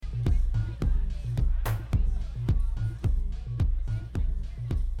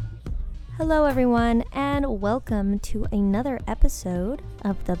Hello everyone, and welcome to another episode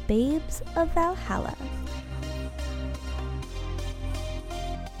of the Babes of Valhalla.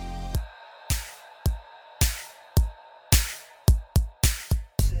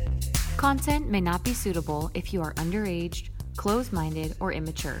 Content may not be suitable if you are underage, closed-minded, or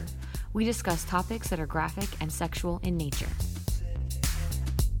immature. We discuss topics that are graphic and sexual in nature.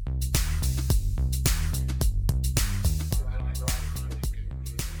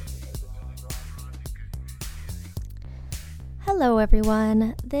 Hello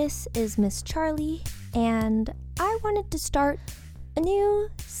everyone, this is Miss Charlie, and I wanted to start a new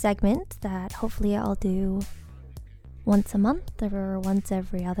segment that hopefully I'll do once a month or once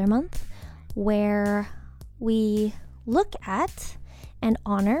every other month, where we look at and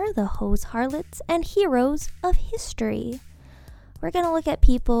honor the hoes, harlots, and heroes of history. We're going to look at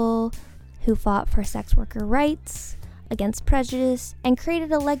people who fought for sex worker rights, against prejudice, and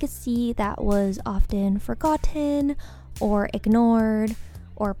created a legacy that was often forgotten or ignored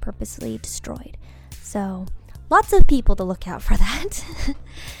or purposely destroyed. So, lots of people to look out for that.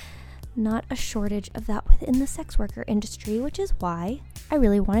 Not a shortage of that within the sex worker industry, which is why I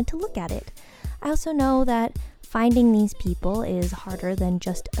really wanted to look at it. I also know that finding these people is harder than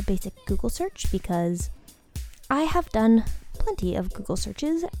just a basic Google search because I have done plenty of Google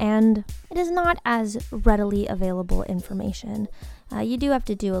searches and it is not as readily available information. You do have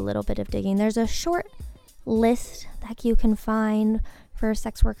to do a little bit of digging. There's a short list that you can find for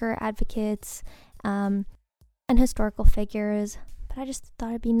sex worker advocates and historical figures, but I just thought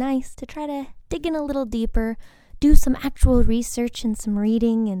it'd be nice to try to dig in a little deeper, do some actual research and some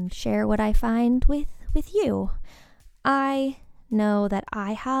reading, and share what I find with you. I know that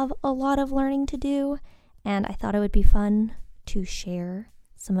I have a lot of learning to do, and I thought it would be fun to share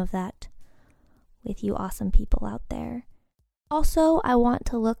some of that with you awesome people out there. Also, I want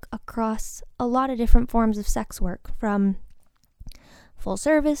to look across a lot of different forms of sex work, from full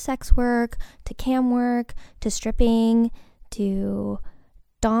service sex work, to cam work, to stripping, to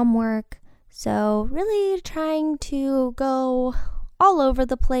dom work. So really trying to go all over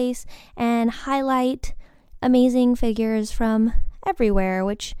the place and highlight amazing figures from everywhere,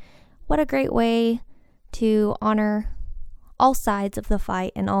 which, what a great way to honor all sides of the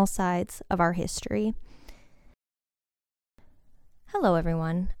fight and all sides of our history. Hello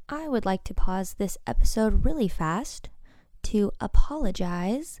everyone, I would like to pause this episode really fast to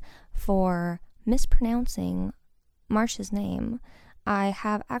apologize for mispronouncing Marsha's name. I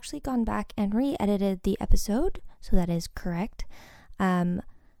have actually gone back and re-edited the episode, so that is correct. I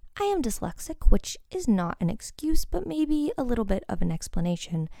am dyslexic, which is not an excuse, but maybe a little bit of an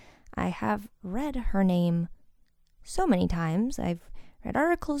explanation. I have read her name so many times. I've read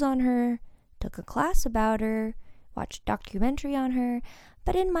articles on her, took a class about her, watched a documentary on her,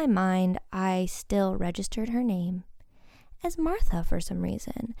 but in my mind, I still registered her name as Martha for some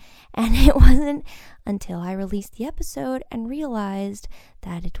reason. And it wasn't until I released the episode and realized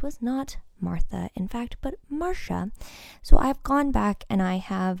that it was not Martha, in fact, but Marsha. So I've gone back and I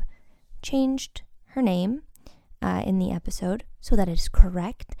have changed her name in the episode so that it is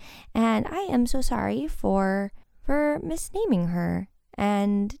correct. And I am so sorry for misnaming her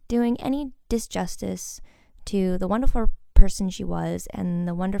and doing any disjustice to the wonderful person she was and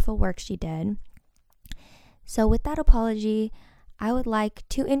the wonderful work she did. So with that apology, I would like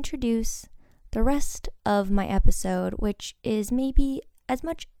to introduce the rest of my episode, which is maybe as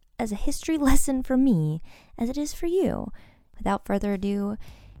much as a history lesson for me as it is for you. Without further ado,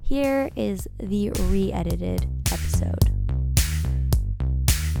 here is the re-edited episode.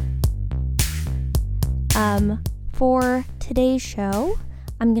 For today's show,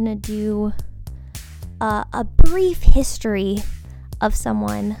 I'm gonna do a brief history of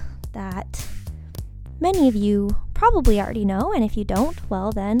someone that many of you probably already know, and if you don't,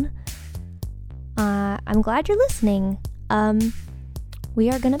 well then, I'm glad you're listening. We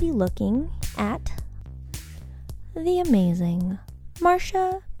are going to be looking at the amazing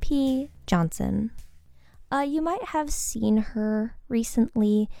Marsha P. Johnson. You might have seen her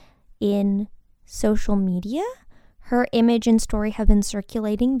recently in social media. Her image and story have been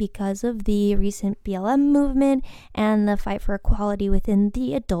circulating because of the recent BLM movement and the fight for equality within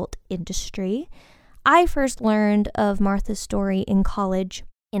the adult industry. I first learned of Martha's story in college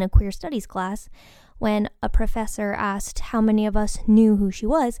in a queer studies class when a professor asked how many of us knew who she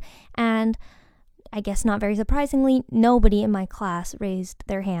was, and I guess not very surprisingly, nobody in my class raised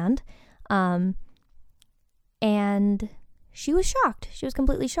their hand. And she was shocked. She was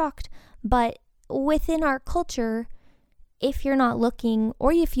completely shocked. But within our culture, if you're not looking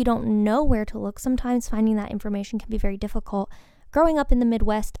or if you don't know where to look, sometimes finding that information can be very difficult. growing up in the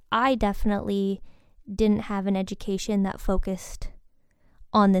Midwest, I definitely didn't have an education that focused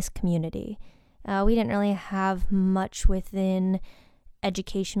on this community. We didn't really have much within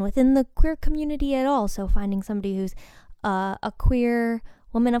education within the queer community at all. So finding somebody who's a queer,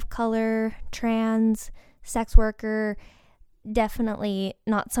 woman of color, trans, sex worker, definitely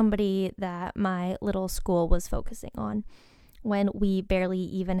not somebody that my little school was focusing on, when we barely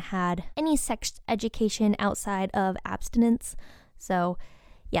even had any sex education outside of abstinence. So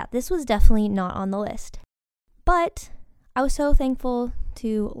yeah, this was definitely not on the list. But I was so thankful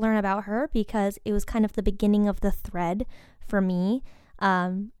to learn about her because it was kind of the beginning of the thread for me.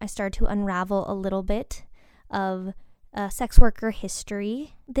 I started to unravel a little bit of sex worker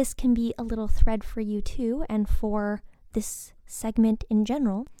history. This can be a little thread for you too, and for this segment in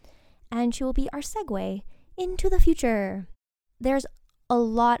general. And she will be our segue into the future. There's a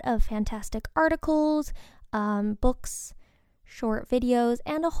lot of fantastic articles, books, short videos,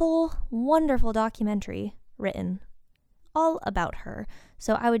 and a whole wonderful documentary written all about her.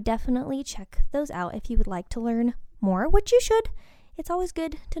 So I would definitely check those out if you would like to learn more, which you should. It's always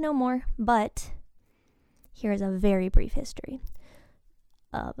good to know more, but here is a very brief history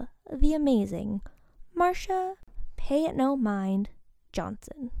of the amazing Marsha Pay It No Mind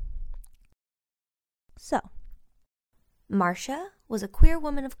Johnson. So, Marsha was a queer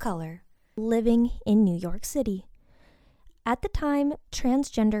woman of color living in New York City. At the time,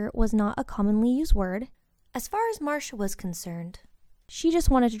 transgender was not a commonly used word. As far as Marsha was concerned, she just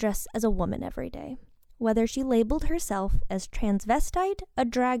wanted to dress as a woman every day, whether she labeled herself as transvestite, a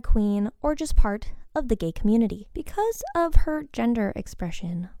drag queen, or just part of the gay community. Because of her gender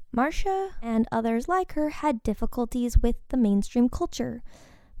expression, Marsha and others like her had difficulties with the mainstream culture.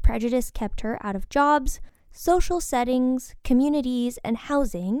 Prejudice kept her out of jobs, social settings, communities, and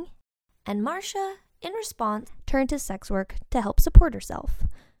housing, and Marsha, in response, turned to sex work to help support herself.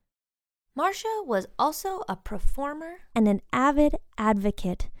 Marsha was also a performer and an avid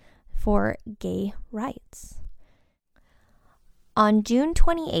advocate for gay rights. On June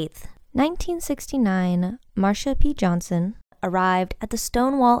 28th, 1969, Marsha P. Johnson arrived at the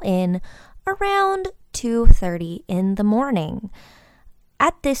Stonewall Inn around 2:30 in the morning.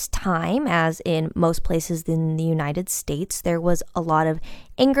 At this time, as in most places in the United States, there was a lot of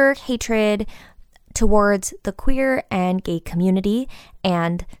anger, hatred towards the queer and gay community,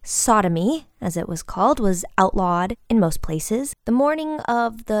 and sodomy, as it was called, was outlawed in most places. The morning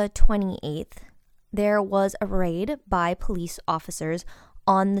of the 28th, there was a raid by police officers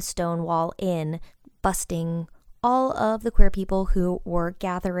on the Stonewall Inn, busting all of the queer people who were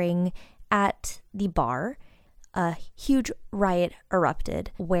gathering at the bar. A huge riot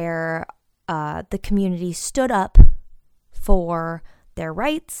erupted where the community stood up for their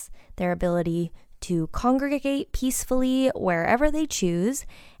rights, their ability to congregate peacefully wherever they choose,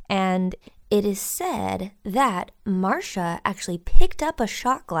 and it is said that Marsha actually picked up a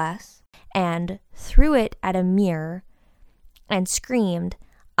shot glass and threw it at a mirror and screamed,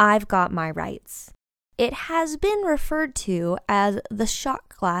 "I've got my rights." It has been referred to as the shot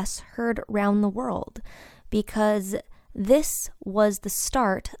glass heard round the world because this was the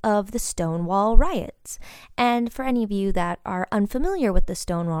start of the Stonewall riots. And for any of you that are unfamiliar with the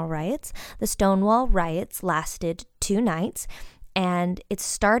Stonewall riots lasted 2 nights, and it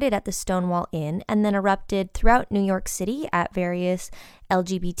started at the Stonewall Inn and then erupted throughout New York City at various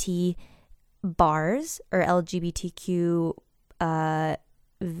LGBT bars or LGBTQ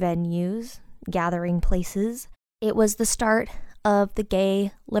venues, gathering places. It was the start of the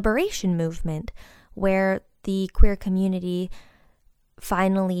gay liberation movement, where the queer community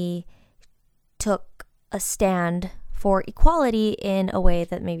finally took a stand for equality in a way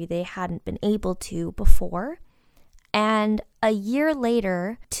that maybe they hadn't been able to before. And a year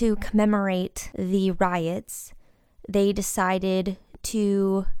later, to commemorate the riots, they decided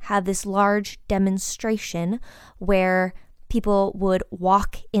to have this large demonstration where people would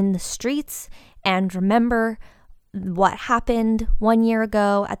walk in the streets and remember what happened 1 year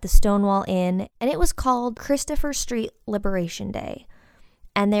ago at the Stonewall Inn, and it was called Christopher Street Liberation Day.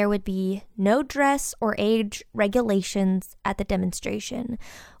 And there would be no dress or age regulations at the demonstration,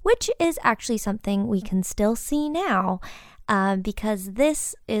 which is actually something we can still see now, because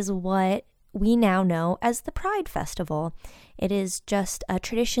this is what we now know as the Pride Festival. It is just a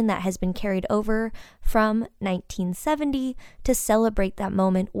tradition that has been carried over from 1970 to celebrate that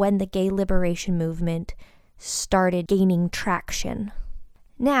moment when the gay liberation movement started gaining traction.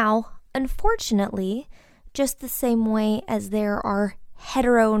 Now, unfortunately, just the same way as there are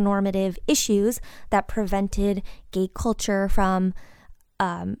heteronormative issues that prevented gay culture from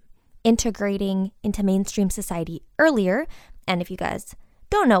integrating into mainstream society earlier, And if you guys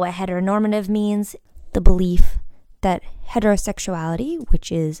don't know what heteronormative means, the belief that heterosexuality,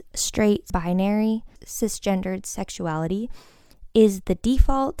 which is straight, binary, cisgendered sexuality, is the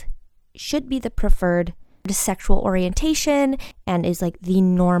default, should be the preferred sexual orientation, and is like the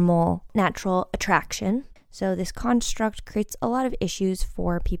normal natural attraction. So this construct creates a lot of issues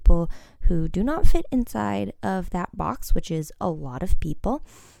for people who do not fit inside of that box, which is a lot of people.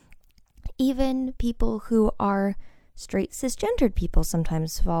 Even people who are straight cisgendered people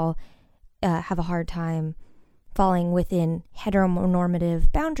sometimes have a hard time falling within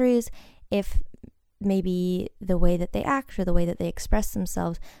heteronormative boundaries if maybe the way that they act or the way that they express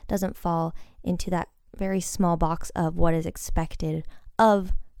themselves doesn't fall into that very small box of what is expected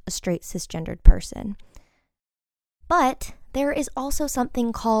of a straight cisgendered person. But there is also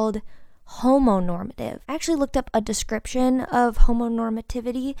something called homonormative. I actually looked up a description of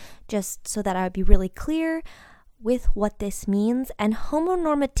homonormativity just so that I would be really clear with what this means. And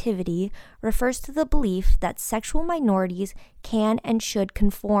homonormativity refers to the belief that sexual minorities can and should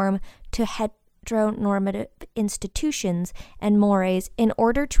conform to heteronormative institutions and mores in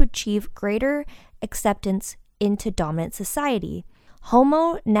order to achieve greater acceptance into dominant society.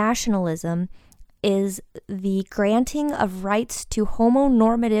 Homo-nationalism is the granting of rights to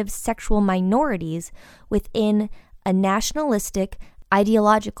homonormative sexual minorities within a nationalistic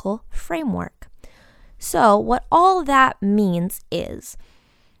ideological framework. So what all that means is,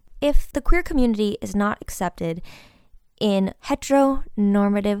 if the queer community is not accepted in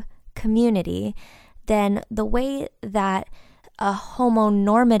heteronormative community, then the way that a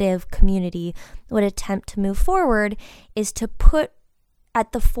homonormative community would attempt to move forward is to put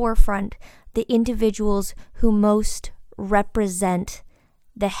at the forefront the individuals who most represent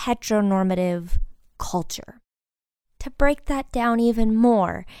the heteronormative culture. To break that down even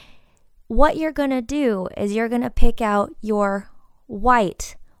more, what you're going to do is you're going to pick out your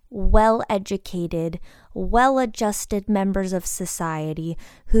white, well-educated, well-adjusted members of society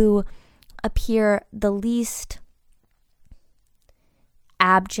who appear the least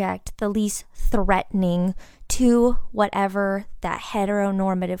abject, the least threatening to whatever that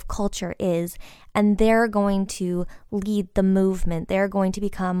heteronormative culture is, and they're going to lead the movement. They're going to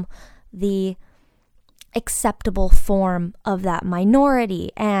become the acceptable form of that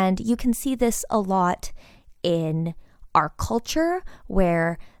minority. And you can see this a lot in our culture,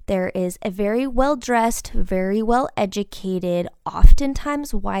 where there is a very well-dressed, very well-educated,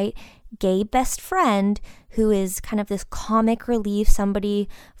 oftentimes white, gay best friend who is kind of this comic relief, somebody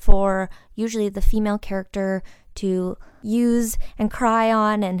for usually the female character to use and cry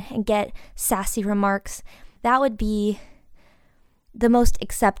on and get sassy remarks. That would be the most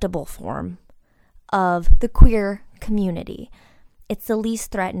acceptable form of the queer community. It's the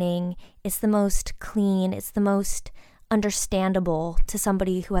least threatening, it's the most clean, it's the most understandable to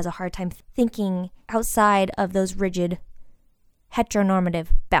somebody who has a hard time thinking outside of those rigid heteronormative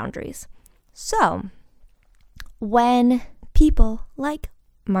boundaries. So, when people like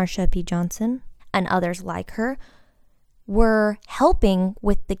Marsha P. Johnson and others like her were helping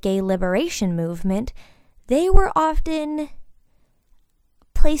with the gay liberation movement, they were often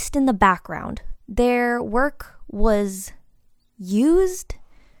placed in the background. Their work was used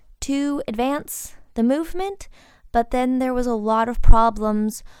to advance the movement, but then there was a lot of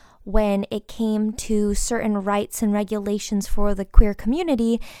problems when it came to certain rights and regulations for the queer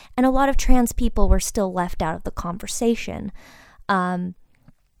community, and a lot of trans people were still left out of the conversation.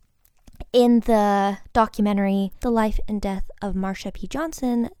 In the documentary, The Life and Death of Marsha P.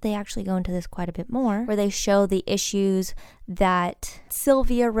 Johnson, they actually go into this quite a bit more, where they show the issues that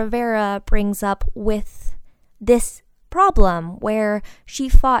Sylvia Rivera brings up with this problem, where she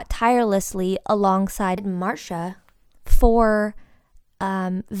fought tirelessly alongside Marsha for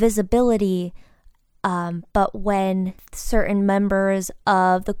visibility, but when certain members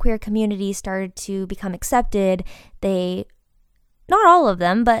of the queer community started to become accepted, not all of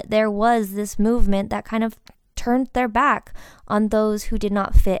them, but there was this movement that kind of turned their back on those who did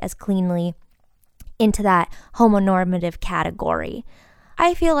not fit as cleanly into that homonormative category.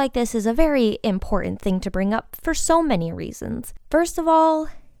 I feel like this is a very important thing to bring up for so many reasons. First of all,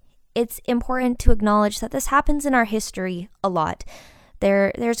 it's important to acknowledge that this happens in our history a lot.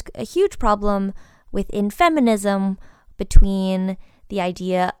 There's a huge problem within feminism between the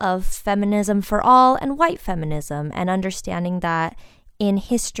idea of feminism for all and white feminism, and understanding that in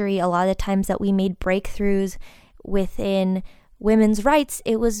history, a lot of the times that we made breakthroughs within women's rights,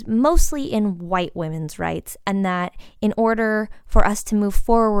 it was mostly in white women's rights, and that in order for us to move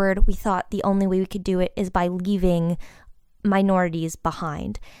forward, we thought the only way we could do it is by leaving minorities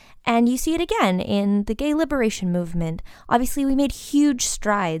behind. And you see it again in the gay liberation movement. Obviously, we made huge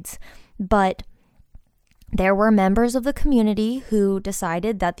strides, but there were members of the community who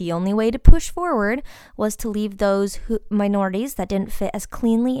decided that the only way to push forward was to leave those minorities that didn't fit as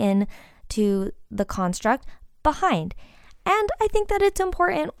cleanly into the construct behind. And I think that it's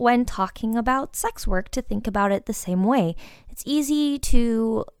important when talking about sex work to think about it the same way. It's easy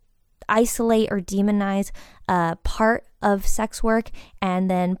to isolate or demonize a part of sex work and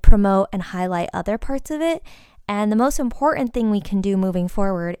then promote and highlight other parts of it. And the most important thing we can do moving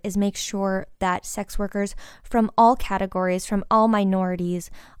forward is make sure that sex workers from all categories, from all minorities,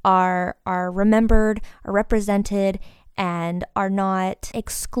 are remembered, are represented, and are not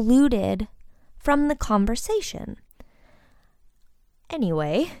excluded from the conversation.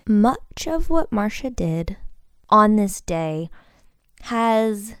 Anyway, much of what Marsha did on this day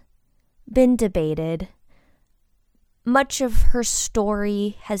has been debated. Much of her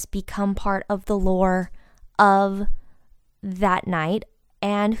story has become part of the lore of that night,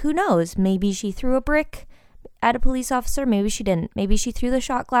 and who knows, maybe she threw a brick at a police officer, maybe she didn't, maybe she threw the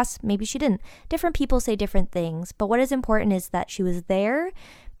shot glass, maybe she didn't. Different people say different things, but what is important is that she was there.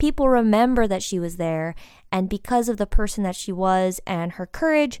 People remember that she was there, and because of the person that she was and her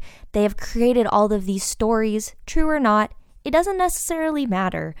courage, they have created all of these stories. True or not, it doesn't necessarily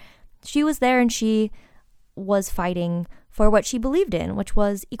matter. She was there and she was fighting for what she believed in, which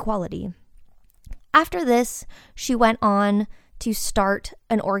was equality. After this, she went on to start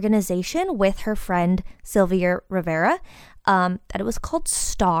an organization with her friend Sylvia Rivera, that it was called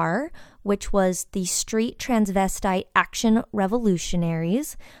STAR, which was the Street Transvestite Action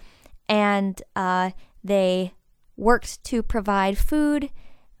Revolutionaries, and they worked to provide food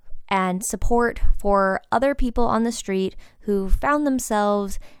and support for other people on the street who found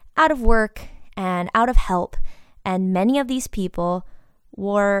themselves out of work and out of help, and many of these people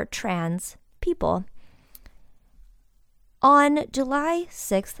were trans people. On July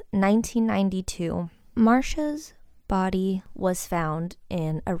 6th, 1992, Marsha's body was found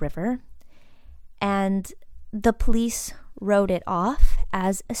in a river, and the police wrote it off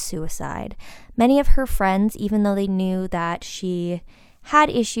as a suicide. Many of her friends, even though they knew that she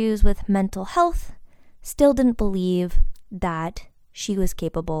had issues with mental health, still didn't believe that she was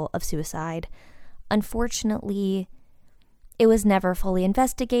capable of suicide. Unfortunately, it was never fully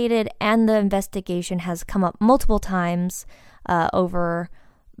investigated, and the investigation has come up multiple times over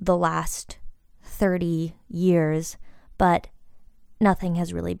the last 30 years, but nothing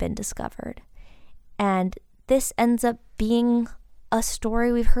has really been discovered. And this ends up being a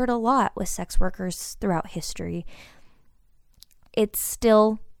story we've heard a lot with sex workers throughout history. It's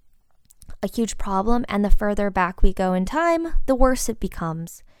still a huge problem, and the further back we go in time, the worse it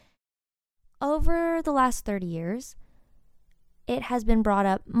becomes. Over the last 30 years, it has been brought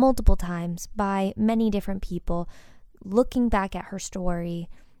up multiple times by many different people, looking back at her story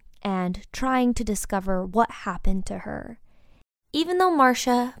and trying to discover what happened to her. Even though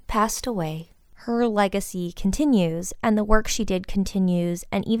Marsha passed away, her legacy continues, and the work she did continues,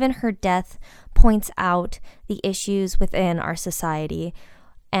 and even her death points out the issues within our society,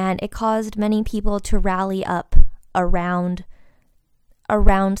 and it caused many people to rally up around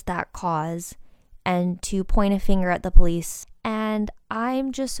that cause and to point a finger at the police. And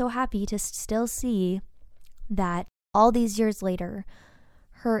I'm just so happy to still see that all these years later,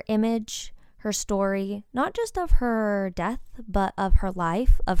 her image, her story, not just of her death, but of her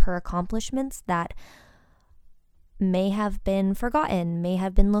life, of her accomplishments that may have been forgotten, may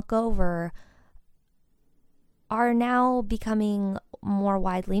have been looked over, are now becoming more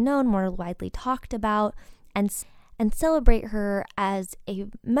widely known, more widely talked about, and celebrate her as a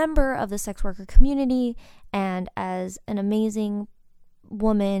member of the sex worker community and as an amazing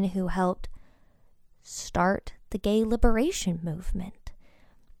woman who helped start the gay liberation movement.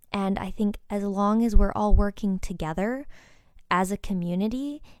 And I think as long as we're all working together as a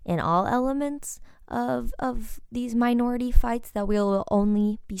community in all elements of these minority fights, that we will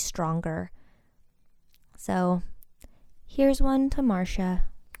only be stronger. So here's one to Marsha.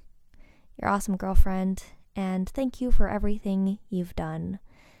 You're awesome, girlfriend, and thank you for everything you've done.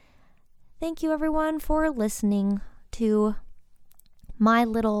 Thank you, everyone, for listening to my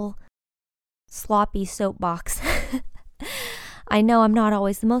little sloppy soapbox. I know I'm not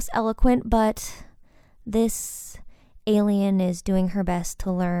always the most eloquent, but this alien is doing her best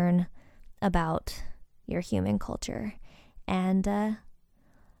to learn about your human culture. And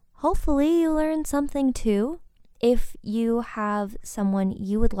hopefully you learn something too. If you have someone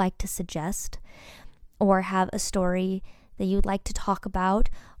you would like to suggest, or have a story that you'd like to talk about,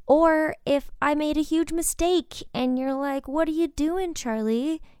 Or if I made a huge mistake and you're like, what are you doing,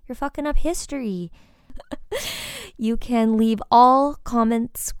 Charlie? You're fucking up history. You can leave all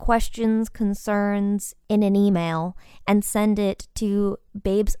comments, questions, concerns in an email and send it to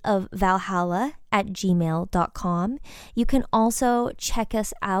babesofvalhalla@gmail.com. You can also check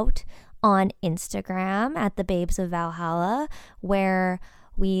us out on Instagram at the Babes of Valhalla, where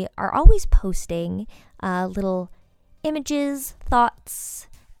we are always posting little images, thoughts,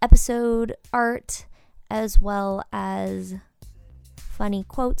 episode art, as well as funny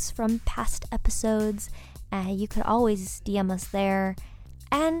quotes from past episodes. You could always DM us there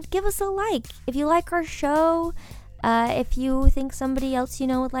and give us a like if you like our show. If you think somebody else you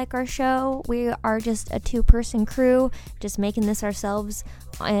know would like our show, we are just a 2-person crew, just making this ourselves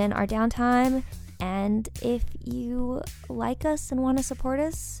in our downtime. And if you like us and want to support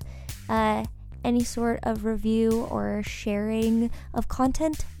us, any sort of review or sharing of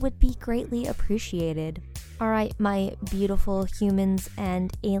content would be greatly appreciated. All right, my beautiful humans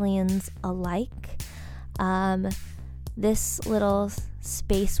and aliens alike. This little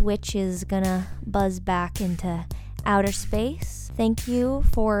space witch is gonna buzz back into outer space. Thank you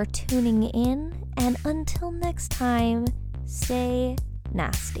for tuning in, and until next time, stay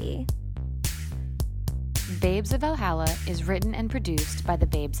nasty. Babes of Valhalla is written and produced by the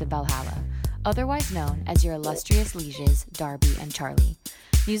Babes of Valhalla, otherwise known as your illustrious lieges, Darby and Charlie.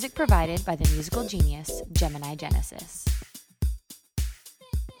 Music provided by the musical genius, Gemini Genesis.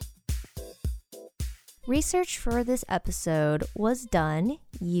 Research for this episode was done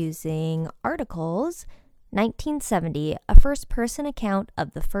using articles 1970, a first-person account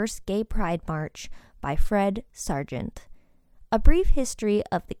of the first Gay Pride March by Fred Sargent. A brief history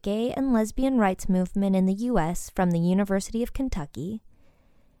of the gay and lesbian rights movement in the U.S. from the University of Kentucky.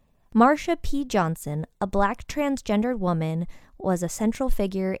 Marsha P. Johnson, a black transgendered woman, was a central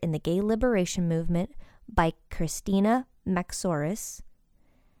figure in the gay liberation movement by Christina Maxoris,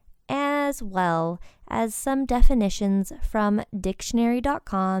 as well as some definitions from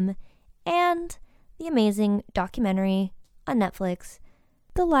dictionary.com and the amazing documentary on Netflix,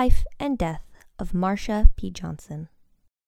 The Life and Death of Marsha P. Johnson.